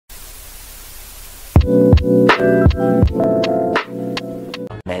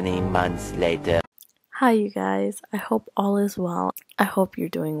Many months later. Hi, you guys. I hope all is well. I hope you're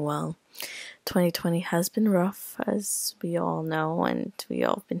doing well. 2020 has been rough, as we all know, and we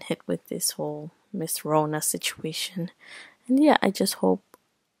all been hit with this whole Miss Rona situation. And yeah, I just hope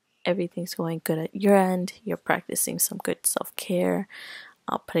everything's going good at your end. You're practicing some good self-care,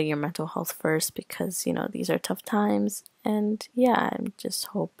 putting your mental health first because, these are tough times. And yeah, I just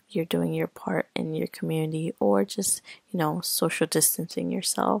hope you're doing your part in your community or just, social distancing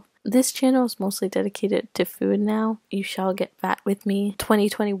yourself. This channel is mostly dedicated to food now. You shall get fat with me.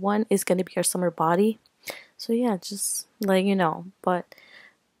 2021 is going to be our summer body. So yeah, just let you know. But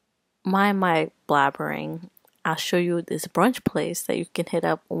my blabbering, I'll show you this brunch place that you can hit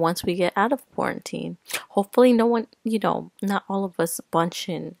up once we get out of quarantine. Hopefully no one, not all of us bunch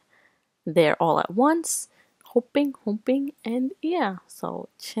in there all at once. Hoping, and yeah, so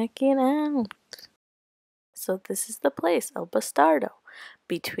check it out. So this is the place, Il Bastardo,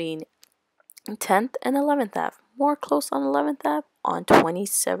 between 10th and 11th Ave, more close on 11th Ave, on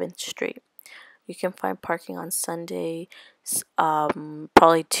 27th Street. You can find parking on Sunday,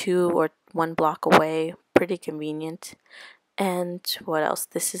 probably 2 or 1 block away, pretty convenient. And what else?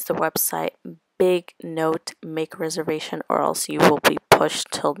 This is the website. Big note, make a reservation or else you will be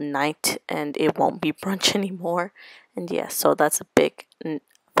pushed till night and it won't be brunch anymore. And yeah, so that's a big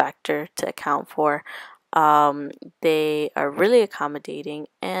factor to account for. They are really accommodating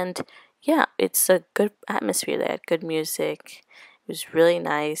and yeah, it's a good atmosphere. They had good music. It was really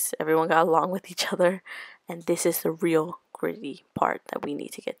nice. Everyone got along with each other. And this is the real gritty part that we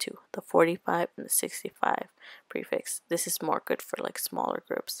need to get to. The 45 and the 65 prefix. This is more good for like smaller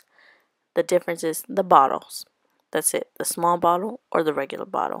groups. The difference is the bottles. That's it. The small bottle or the regular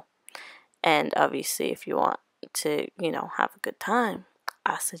bottle. And obviously if you want to, have a good time,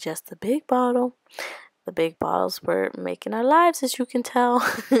 I suggest the big bottle. The big bottles were making our lives, as you can tell.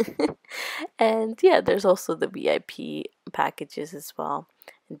 And yeah, there's also the VIP packages as well.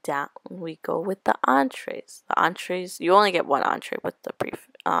 And down we go with the entrees. The entrees, you only get one entree with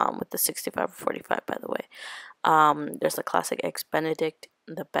the 65 or 45, by the way. There's the classic eggs Benedict,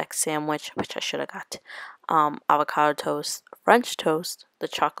 the Beck sandwich, which I should have got, avocado toast, French toast, the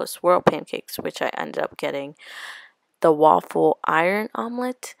chocolate swirl pancakes, which I ended up getting, the waffle iron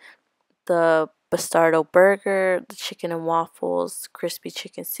omelet, the Bastardo burger, the chicken and waffles, crispy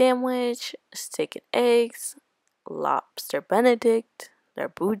chicken sandwich, steak and eggs, lobster Benedict, they're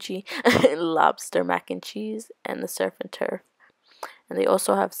bougie, lobster mac and cheese, and the surf and turf. And they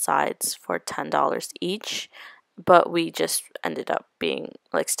also have sides for $10 each, but we just ended up being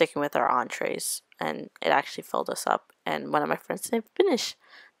like sticking with our entrees, and it actually filled us up. And one of my friends didn't finish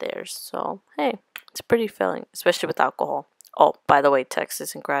theirs, so hey, it's pretty filling, especially with alcohol. Oh, by the way,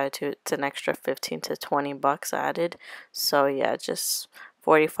 Texas and gratitude, it's an extra 15 to 20 bucks added. So yeah, just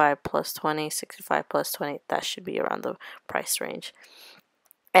 45 plus 20, 65 plus 20, that should be around the price range.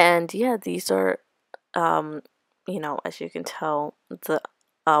 And yeah, these are, as you can tell, the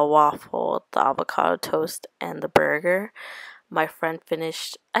waffle, the avocado toast, and the burger. My friend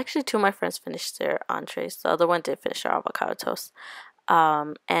finished, actually 2 of my friends finished their entrees. The other one did finish their avocado toast.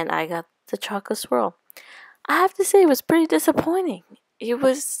 And I got the chocolate swirl. I have to say it was pretty disappointing. It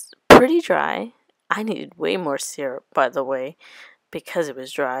was pretty dry. I needed way more syrup, by the way, because it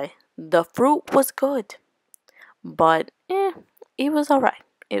was dry. The fruit was good, but it was alright.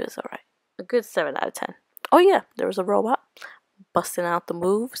 It was alright. A good 7 out of 10. Oh yeah, there was a robot busting out the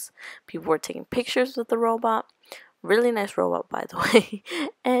moves. People were taking pictures with the robot. Really nice robot, by the way.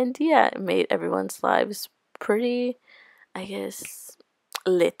 And yeah, it made everyone's lives pretty, I guess,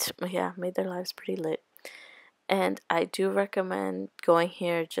 lit. Yeah, made their lives pretty lit. And I do recommend going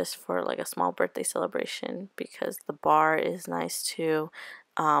here just for like a small birthday celebration because the bar is nice too.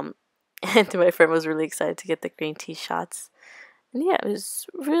 And my friend was really excited to get the green tea shots. And yeah, it was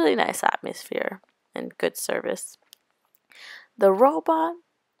really nice atmosphere and good service. The robot,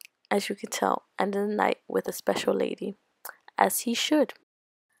 as you can tell, ended the night with a special lady, as he should.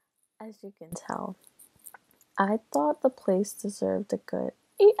 As you can tell, I thought the place deserved a good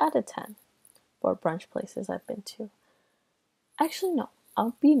 8 out of 10. For brunch places I've been to. Actually, no,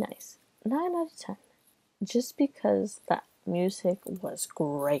 I'll be nice. 9 out of 10. Just because that music was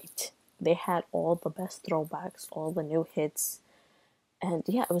great. They had all the best throwbacks, all the new hits. And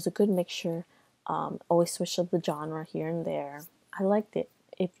yeah, it was a good mixture. Always switched up the genre here and there. I liked it.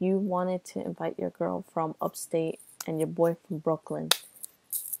 If you wanted to invite your girl from upstate and your boy from Brooklyn,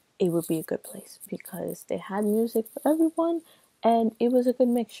 it would be a good place because they had music for everyone. And it was a good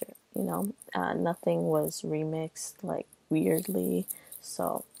mixture, nothing was remixed like weirdly,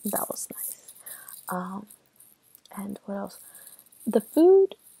 so that was nice. And what else? The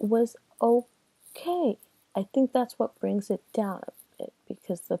food was okay. I think that's what brings it down a bit,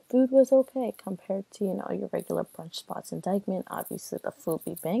 because the food was okay compared to, your regular brunch spots in Dykeman. Obviously, the food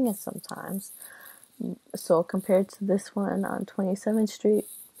be banging sometimes. So compared to this one on 27th Street,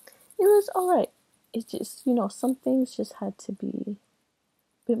 it was alright. It just, some things just had to be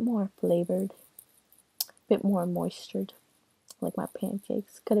a bit more flavored, a bit more moistured. Like my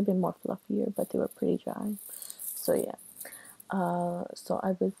pancakes could have been more fluffier, but they were pretty dry. So yeah. So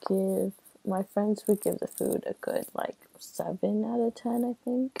I would give, my friends would give the food a good like 7 out of 10, I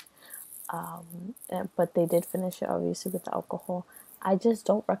think. But they did finish it obviously with the alcohol. I just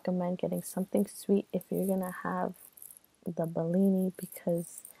don't recommend getting something sweet if you're gonna have the Bellini,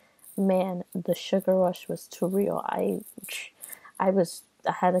 because man, the sugar rush was too real. I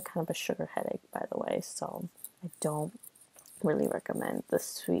had a kind of a sugar headache, by the way, so I don't really recommend the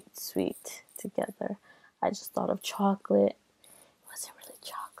sweet together. I just thought of chocolate. It wasn't really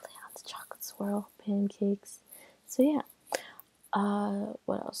chocolate on the chocolate swirl pancakes. So yeah.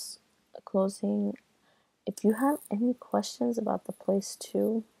 What else? Closing. If you have any questions about the place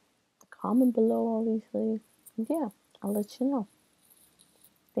too, comment below obviously. Yeah, I'll let you know.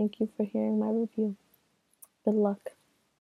 Thank you for hearing my review. Good luck.